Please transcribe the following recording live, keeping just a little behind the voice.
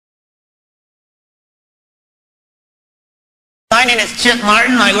My name is Chip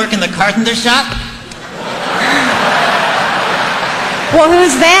Martin. I work in the carpenter shop. Well,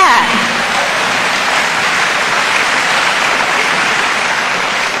 who's that?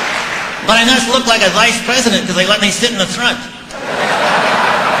 But I must look like a vice president because they let me sit in the front.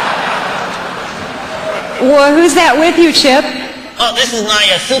 Well, who's that with you, Chip? Oh, this is my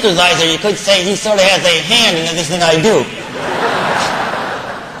supervisor. You could say he sort of has a hand in everything I do.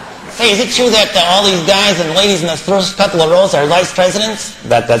 Say, is it true that all these guys and ladies in the first couple of rows are vice presidents?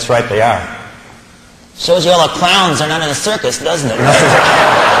 That's right, they are. Shows you all the clowns are not in a circus, doesn't it?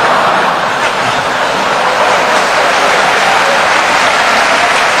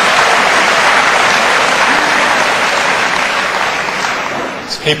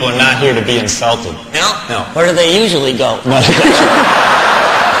 These people are not here to be insulted. No? No. Where do they usually go?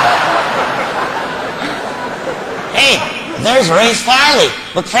 Hey, there's Ray Farley,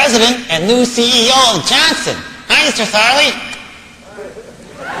 the president and new CEO of Johnson. Hi, Mr. Farley.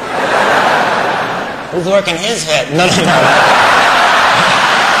 Who's working his head? No.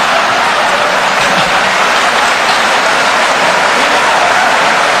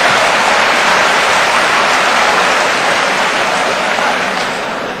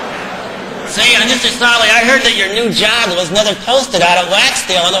 Say, Mr. Farley, I heard that your new job was never posted out at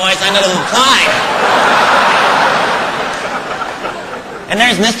Waxdale, otherwise I never applied. And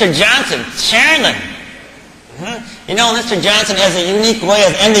there's Mr. Johnson, chairman. You know, Mr. Johnson has a unique way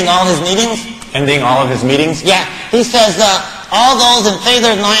of ending all his meetings. Ending all of his meetings? Yeah, he says, all those in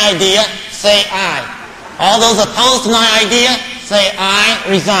favor of my idea, say aye. All those opposed to my idea, say I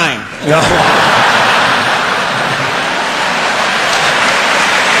resign. No.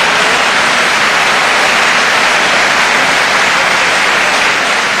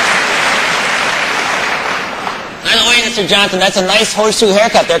 By the way, Mr. Johnson, that's a nice horseshoe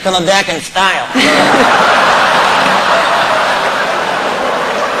haircut. They're coming back in style.